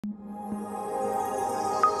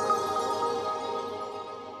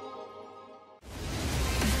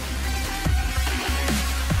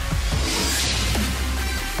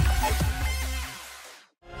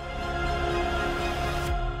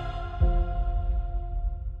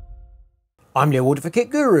I'm Leo Walter for Kit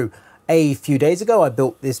Guru. A few days ago I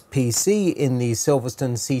built this PC in the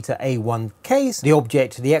Silverstone Seta A1 case. The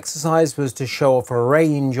object of the exercise was to show off a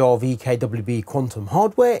range of EKWB quantum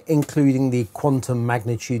hardware, including the quantum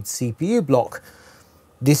magnitude CPU block.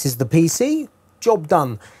 This is the PC, job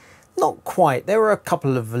done. Not quite, there were a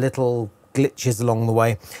couple of little glitches along the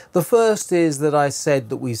way. The first is that I said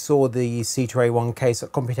that we saw the Seta A1 case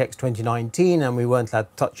at Computex 2019 and we weren't allowed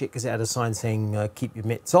to touch it because it had a sign saying keep your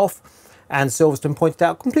mitts off. And Silverstone pointed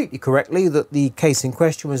out completely correctly that the case in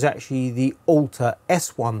question was actually the Alta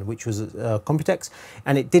S1, which was Computex,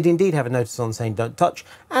 and it did indeed have a notice on saying don't touch,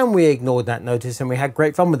 and we ignored that notice and we had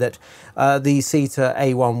great fun with it. The Seta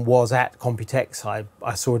A1 was at Computex.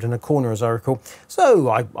 I saw it in a corner, as I recall, so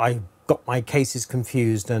I got my cases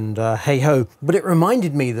confused and hey ho. But it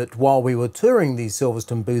reminded me that while we were touring the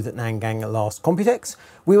Silverstone booth at Nangang at last Computex,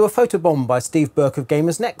 we were photobombed by Steve Burke of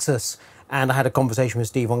Gamers Nexus. And I had a conversation with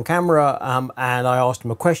Steve on camera and I asked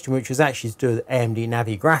him a question which was actually to do with AMD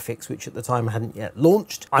Navi graphics, which at the time hadn't yet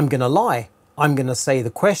launched. I'm going to lie. I'm going to say the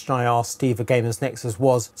question I asked Steve of Gamers Nexus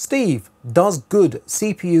was, Steve, does good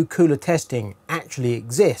CPU cooler testing actually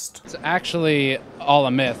exist? It's actually all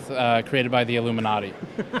a myth created by the Illuminati.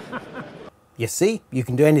 You see, you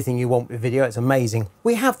can do anything you want with video, it's amazing.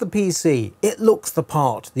 We have the PC, it looks the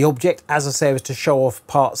part. The object, as I say, was to show off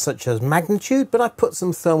parts such as magnitude, but I put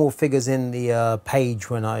some thermal figures in the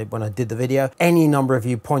page when I did the video. Any number of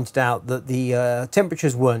you pointed out that the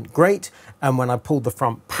temperatures weren't great, and when I pulled the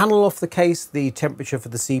front panel off the case, the temperature for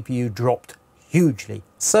the CPU dropped hugely.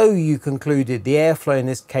 So you concluded the airflow in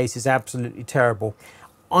this case is absolutely terrible.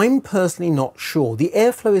 I'm personally not sure. The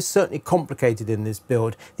airflow is certainly complicated in this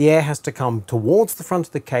build. The air has to come towards the front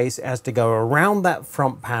of the case, it has to go around that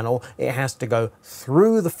front panel, it has to go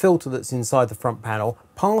through the filter that's inside the front panel,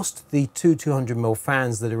 past the two 200mm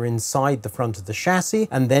fans that are inside the front of the chassis,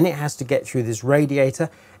 and then it has to get through this radiator,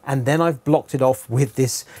 and then I've blocked it off with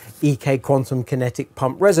this EK Quantum Kinetic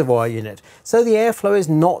Pump Reservoir Unit. So the airflow is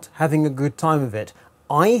not having a good time of it.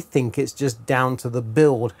 I think it's just down to the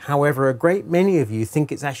build. However, a great many of you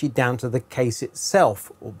think it's actually down to the case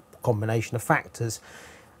itself, or a combination of factors.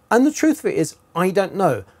 And the truth of it is, I don't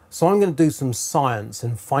know. So I'm going to do some science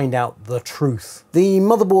and find out the truth. The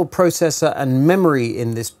motherboard, processor and memory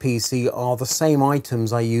in this PC are the same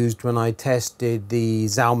items I used when I tested the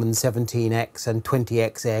Zalman 17X and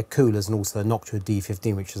 20X air coolers, and also the Noctua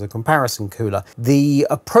D15, which is a comparison cooler. The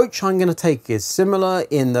approach I'm going to take is similar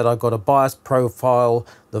in that I've got a bias profile,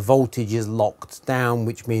 the voltage is locked down,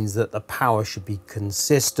 which means that the power should be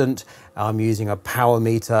consistent. I'm using a power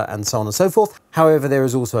meter and so on and so forth. However, there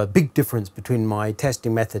is also a big difference between my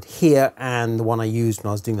testing method here and the one I used when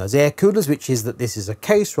I was doing those air coolers, which is that this is a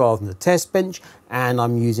case rather than a test bench, and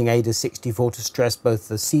I'm using AIDA64 to stress both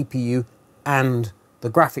the CPU and the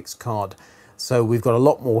graphics card. So we've got a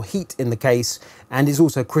lot more heat in the case, and it's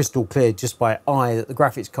also crystal clear just by eye that the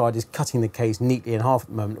graphics card is cutting the case neatly in half at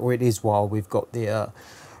the moment, or it is while we've got the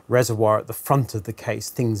reservoir at the front of the case.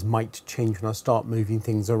 Things might change when I start moving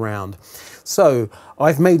things around. So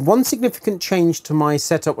I've made one significant change to my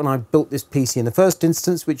setup when I built this PC in the first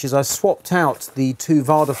instance, which is I swapped out the two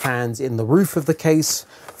Varda fans in the roof of the case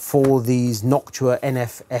for these Noctua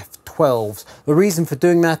NF-F12s. The reason for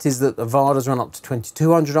doing that is that the Vardas run up to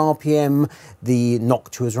 2200 RPM, the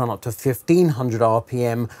Noctuas run up to 1500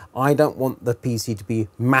 RPM. I don't want the PC to be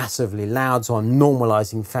massively loud, so I'm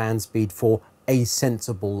normalizing fan speed for a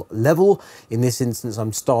sensible level. In this instance,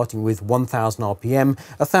 I'm starting with 1000 RPM.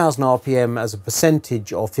 1000 RPM as a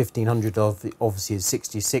percentage of 1500 obviously is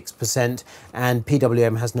 66%, and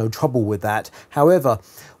PWM has no trouble with that. However,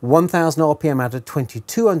 1000 RPM out of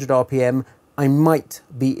 2200 RPM, I might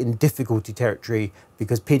be in difficulty territory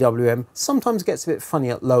because PWM sometimes gets a bit funny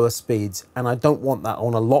at lower speeds, and I don't want that. I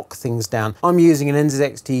want to lock things down. I'm using an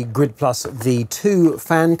NZXT Grid V2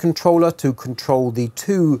 fan controller to control the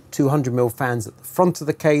two 200mm fans at the front of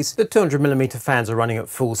the case. The 200mm fans are running at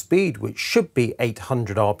full speed, which should be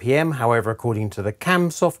 800 RPM. However, according to the CAM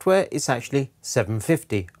software, it's actually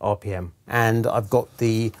 750 RPM. And I've got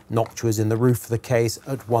the Noctuas in the roof of the case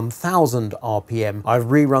at 1000 RPM. I've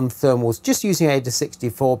rerun thermals just using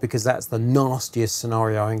AIDA64 because that's the nastiest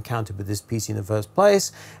scenario I encountered with this PC in the first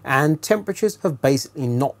place, and temperatures have basically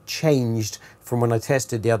not changed from when I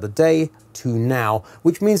tested the other day to now,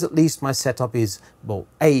 which means at least my setup is, well,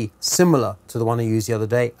 A, similar to the one I used the other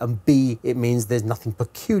day, and B, it means there's nothing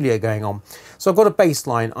peculiar going on. So I've got a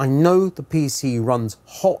baseline. I know the PC runs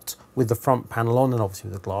hot with the front panel on and obviously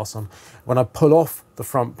with the glass on. When I pull off the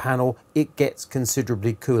front panel, it gets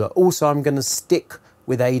considerably cooler. Also, I'm going to stick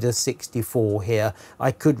with AIDA 64 here.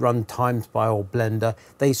 I could run times by or blender.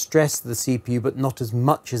 They stress the CPU, but not as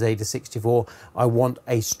much as AIDA 64. I want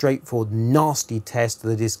a straightforward, nasty test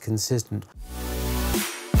that is consistent.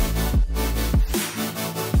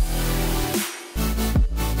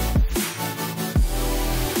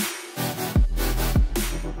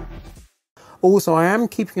 Also, I am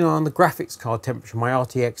keeping an eye on the graphics card temperature, my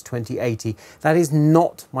RTX 2080. That is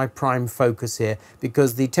not my prime focus here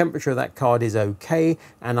because the temperature of that card is okay,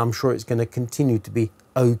 and I'm sure it's going to continue to be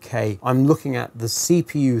okay. I'm looking at the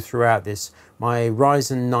CPU throughout this. My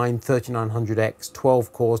Ryzen 9 3900X,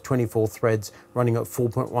 12 cores, 24 threads, running at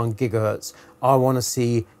 4.1 gigahertz. I want to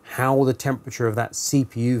see how the temperature of that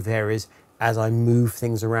CPU varies as I move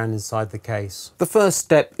things around inside the case. The first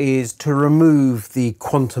step is to remove the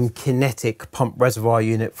quantum kinetic pump reservoir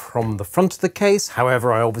unit from the front of the case.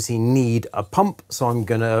 However, I obviously need a pump, so I'm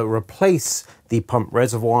gonna replace the pump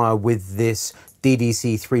reservoir with this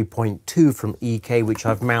DDC 3.2 from EK, which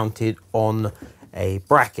I've mounted on a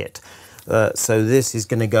bracket. So this is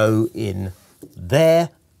gonna go in there,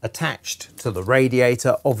 attached to the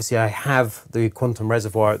radiator. Obviously I have the quantum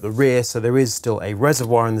reservoir at the rear, so there is still a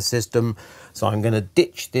reservoir in the system. So I'm going to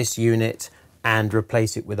ditch this unit and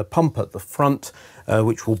replace it with a pump at the front,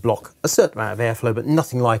 which will block a certain amount of airflow, but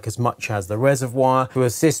nothing like as much as the reservoir. To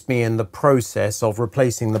assist me in the process of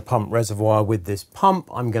replacing the pump reservoir with this pump,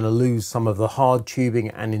 I'm going to lose some of the hard tubing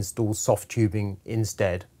and install soft tubing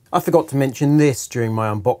instead. I forgot to mention this during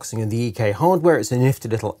my unboxing of the EK hardware. It's a nifty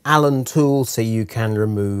little Allen tool, so you can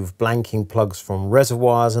remove blanking plugs from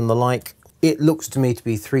reservoirs and the like. It looks to me to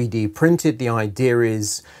be 3D printed. The idea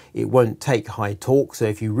is it won't take high torque, so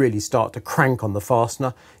if you really start to crank on the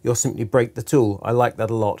fastener, you'll simply break the tool. I like that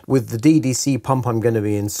a lot. With the DDC pump I'm going to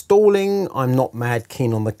be installing, I'm not mad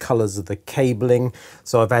keen on the colours of the cabling,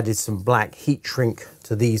 so I've added some black heat shrink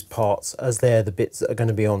to these parts as they're the bits that are going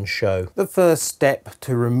to be on show. The first step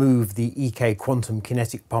to remove the EK Quantum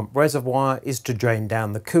Kinetic Pump reservoir is to drain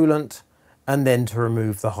down the coolant and then to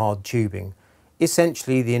remove the hard tubing.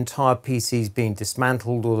 Essentially, the entire PC is being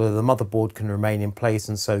dismantled, although the motherboard can remain in place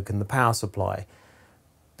and so can the power supply.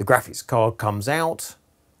 The graphics card comes out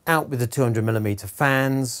with the 200mm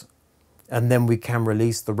fans, and then we can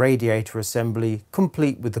release the radiator assembly,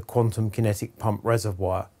 complete with the quantum kinetic pump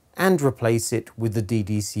reservoir, and replace it with the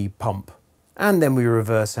DDC pump. And then we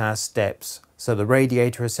reverse our steps. So the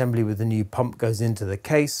radiator assembly with the new pump goes into the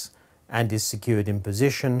case and is secured in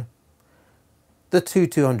position. The two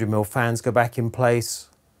 200mm fans go back in place,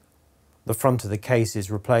 the front of the case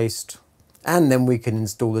is replaced, and then we can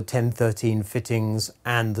install the 1013 fittings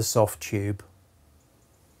and the soft tube.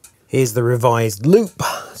 Here's the revised loop.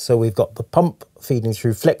 So we've got the pump feeding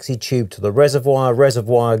through flexi tube to the reservoir,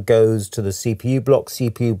 reservoir goes to the CPU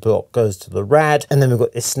block goes to the rad, and then we've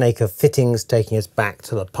got this snake of fittings taking us back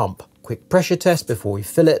to the pump. Quick pressure test before we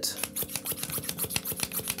fill it.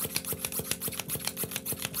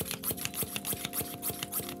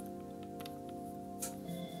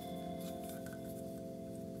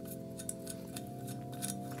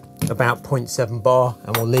 About 0.7 bar,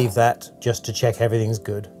 and we'll leave that just to check everything's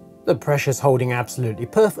good. The pressure's holding absolutely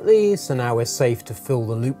perfectly, so now we're safe to fill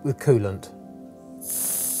the loop with coolant.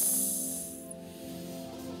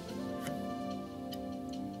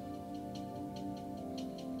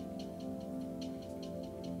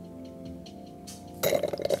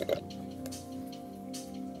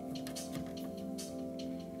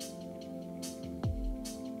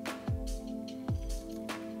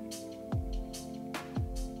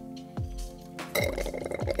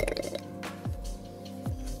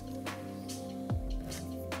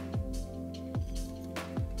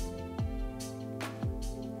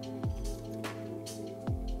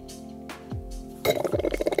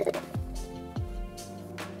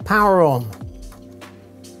 Power on.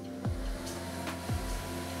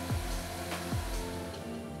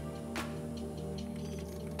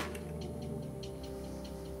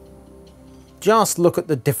 Just look at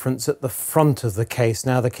the difference at the front of the case.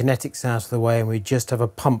 Now the kinetic's out of the way and we just have a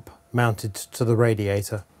pump mounted to the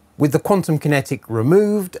radiator. With the quantum kinetic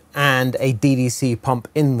removed and a DDC pump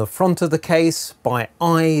in the front of the case, by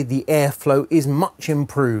eye the airflow is much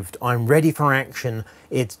improved. I'm ready for action.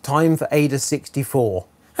 It's time for AIDA 64.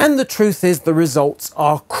 And the truth is the results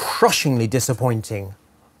are crushingly disappointing.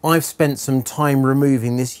 I've spent some time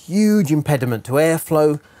removing this huge impediment to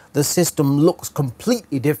airflow. The system looks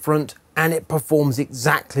completely different and it performs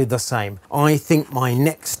exactly the same. I think my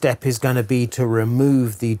next step is going to be to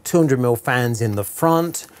remove the 200mm fans in the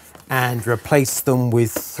front and replace them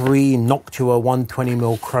with 3 Noctua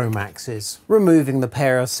 120mm Chromaxes. Removing the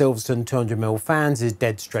pair of Silverstone 200mm fans is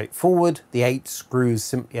dead straightforward. The 8 screws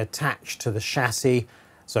simply attach to the chassis,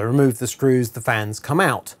 so remove the screws, the fans come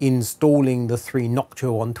out. Installing the 3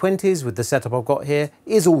 Noctua 120s with the setup I've got here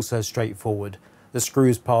is also straightforward. The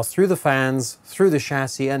screws pass through the fans, through the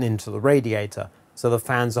chassis and into the radiator, so the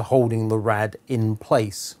fans are holding the rad in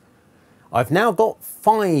place. I've now got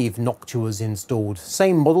 5 Noctuas installed,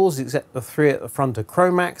 same models except the 3 at the front are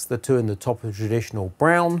Chromax, the 2 in the top are traditional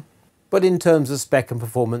brown, but in terms of spec and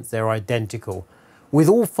performance they're identical. With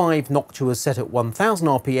all 5 Noctuas set at 1000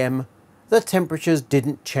 RPM, the temperatures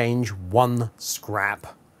didn't change one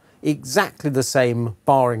scrap. Exactly the same,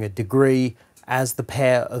 barring a degree, as the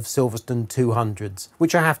pair of Silverstone 200s,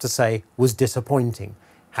 which I have to say was disappointing.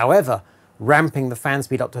 However, ramping the fan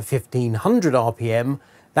speed up to 1500 RPM,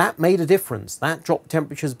 that made a difference. That dropped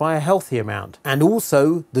temperatures by a healthy amount. And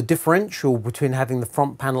also, the differential between having the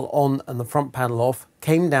front panel on and the front panel off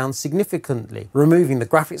came down significantly. Removing the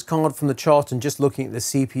graphics card from the chart and just looking at the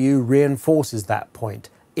CPU reinforces that point.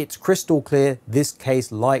 It's crystal clear this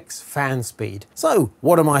case likes fan speed. So,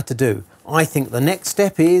 what am I to do? I think the next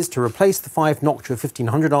step is to replace the 5 Noctua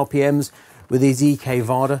 1500 RPMs with these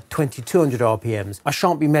EKWB 2200 RPMs. I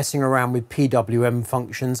shan't be messing around with PWM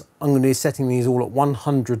functions. I'm going to be setting these all at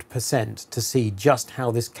 100% to see just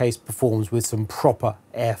how this case performs with some proper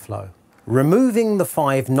airflow. Removing the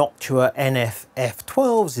 5 Noctua NF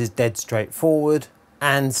F12s is dead straightforward,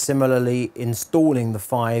 and similarly installing the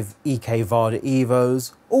 5 EKWB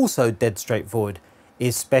Evos, also dead straightforward,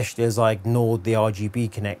 especially as I ignored the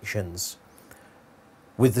RGB connections.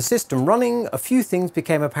 With the system running, a few things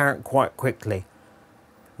became apparent quite quickly.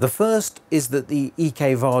 The first is that the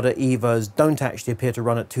EKWB Evos don't actually appear to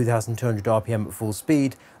run at 2200 RPM at full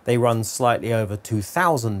speed. They run slightly over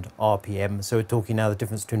 2000 RPM, so we're talking now the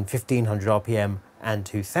difference between 1500 RPM and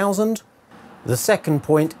 2000. The second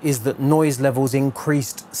point is that noise levels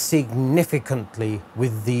increased significantly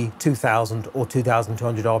with the 2000 or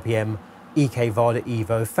 2200 RPM EKWB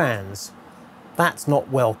Evo fans. That's not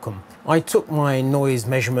welcome. I took my noise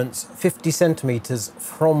measurements 50 centimeters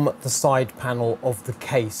from the side panel of the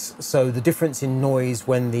case, so the difference in noise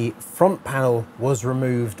when the front panel was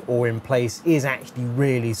removed or in place is actually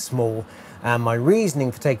really small. And my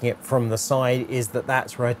reasoning for taking it from the side is that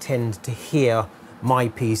that's where I tend to hear my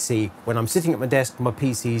PC. When I'm sitting at my desk, my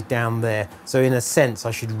PC is down there, so in a sense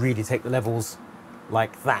I should really take the levels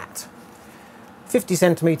like that. 50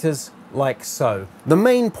 centimeters, like so. The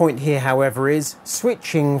main point here, however, is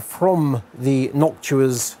switching from the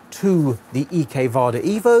Noctuas to the EKWB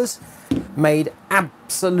Evos made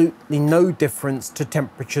absolutely no difference to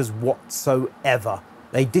temperatures whatsoever.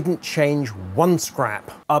 They didn't change one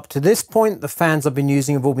scrap. Up to this point, the fans I've been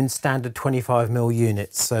using have all been standard 25mm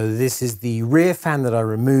units. So this is the rear fan that I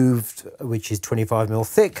removed, which is 25mm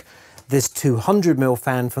thick. This 200mm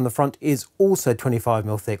fan from the front is also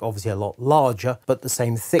 25mm thick, obviously a lot larger, but the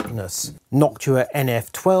same thickness. Noctua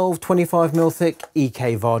NF12, 25mm thick,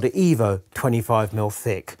 EKWB Evo, 25mm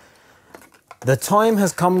thick. The time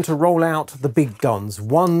has come to roll out the big guns,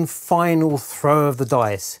 one final throw of the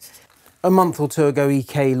dice. A month or two ago,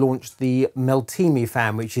 EK launched the Meltemi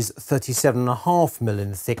fan, which is 37.5mm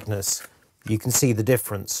in thickness. You can see the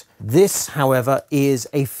difference. This, however, is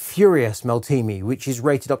a Furious Meltemi, which is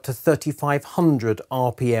rated up to 3500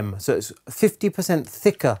 RPM. So it's 50%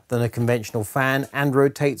 thicker than a conventional fan and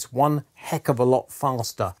rotates one heck of a lot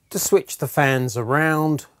faster. To switch the fans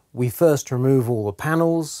around, we first remove all the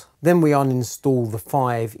panels, then we uninstall the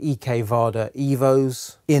 5 EKWB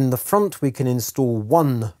Evos. In the front, we can install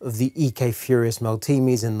one of the EK Furious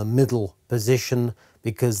Meltemis in the middle position,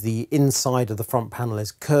 because the inside of the front panel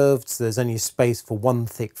is curved, so there's only space for one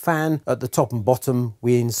thick fan. At the top and bottom,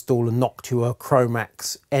 we install a Noctua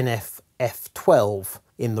Chromax NF F12.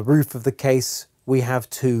 In the roof of the case, we have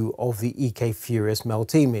 2 of the EK Furious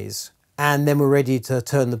Meltemis. And then we're ready to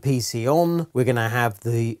turn the PC on. We're going to have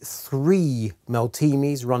the 3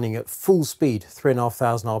 Meltemis running at full speed,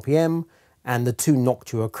 3,500 RPM, and the 2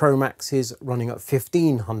 Noctua Chromaxes running at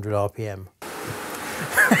 1,500 RPM.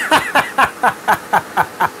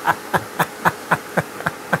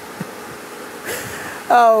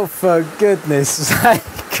 Oh, for goodness sake.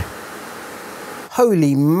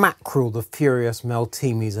 Holy mackerel, the Furious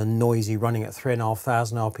Meltemis are noisy running at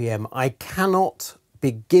 3,500 RPM. I cannot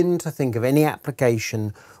begin to think of any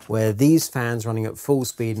application where these fans running at full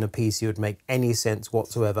speed in a PC would make any sense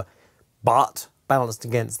whatsoever. But, balanced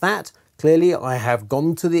against that, clearly I have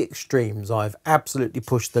gone to the extremes. I've absolutely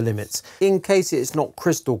pushed the limits. In case it's not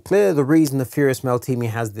crystal clear, the reason the Furious Meltemi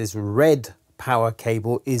has this red power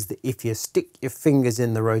cable is that if you stick your fingers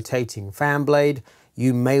in the rotating fan blade,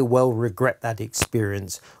 you may well regret that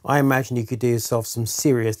experience. I imagine you could do yourself some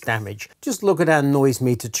serious damage. Just look at our noise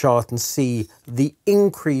meter chart and see the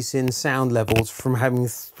increase in sound levels from having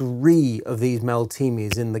 3 of these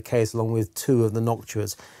Meltemis in the case along with 2 of the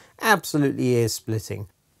Noctuas. Absolutely ear splitting.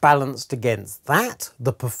 Balanced against that,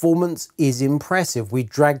 the performance is impressive. We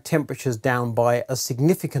dragged temperatures down by a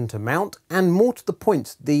significant amount, and more to the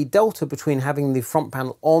point, the delta between having the front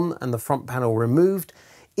panel on and the front panel removed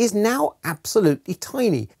is now absolutely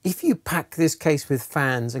tiny. If you pack this case with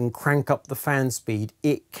fans and crank up the fan speed,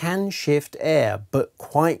 it can shift air, but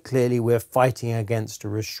quite clearly we're fighting against a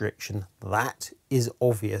restriction. That is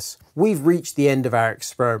obvious. We've reached the end of our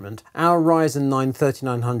experiment. Our Ryzen 9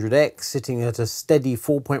 3900X, sitting at a steady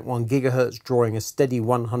 4.1 GHz, drawing a steady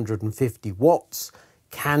 150 watts,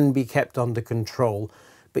 can be kept under control,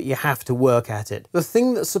 but you have to work at it. The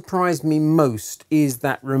thing that surprised me most is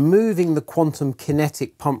that removing the quantum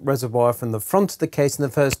kinetic pump reservoir from the front of the case in the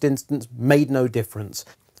first instance made no difference.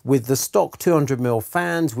 With the stock 200mm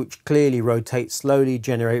fans, which clearly rotate slowly,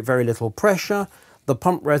 generate very little pressure, the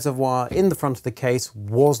pump reservoir in the front of the case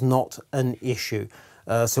was not an issue.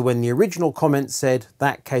 So when the original comment said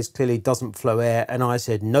that case clearly doesn't flow air, and I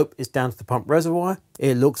said nope, it's down to the pump reservoir,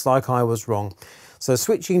 it looks like I was wrong. So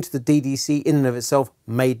switching to the DDC in and of itself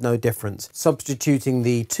made no difference. Substituting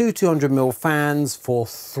the 2 200mm fans for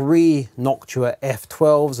 3 Noctua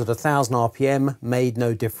F12s at 1000 RPM made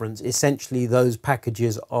no difference. Essentially those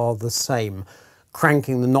packages are the same.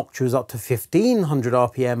 Cranking the Noctuas up to 1500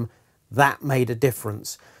 RPM, that made a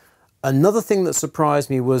difference. Another thing that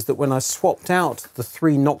surprised me was that when I swapped out the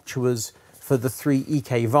 3 Noctuas for the 3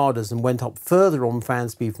 EKWBs and went up further on fan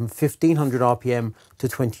speed from 1500 RPM to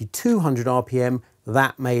 2200 RPM,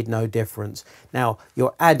 that made no difference. Now,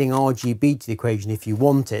 you're adding RGB to the equation if you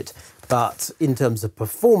want it, but in terms of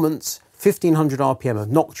performance, 1500 RPM of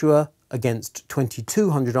Noctua against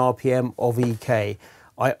 2200 RPM of EK.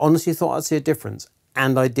 I honestly thought I'd see a difference,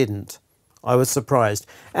 and I didn't. I was surprised.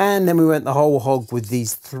 And then we went the whole hog with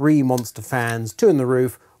these 3 monster fans, 2 in the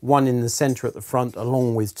roof, 1 in the center at the front,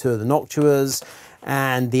 along with 2 of the Noctuas,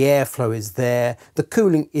 and the airflow is there. The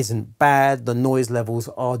cooling isn't bad, the noise levels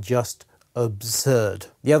are just absurd.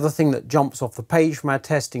 The other thing that jumps off the page from our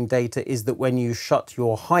testing data is that when you shut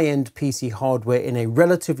your high-end PC hardware in a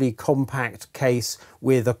relatively compact case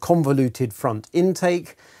with a convoluted front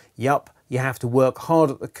intake, yup, you have to work hard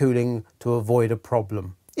at the cooling to avoid a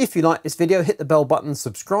problem. If you like this video, hit the bell button,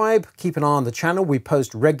 subscribe, keep an eye on the channel. We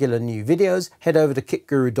post regular new videos. Head over to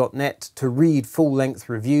kitguru.net to read full-length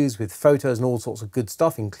reviews with photos and all sorts of good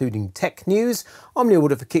stuff, including tech news. I'm Neil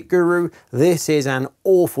Woodard for Kit Guru. This is an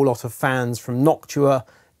awful lot of fans from Noctua,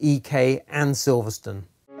 EK and Silverstone.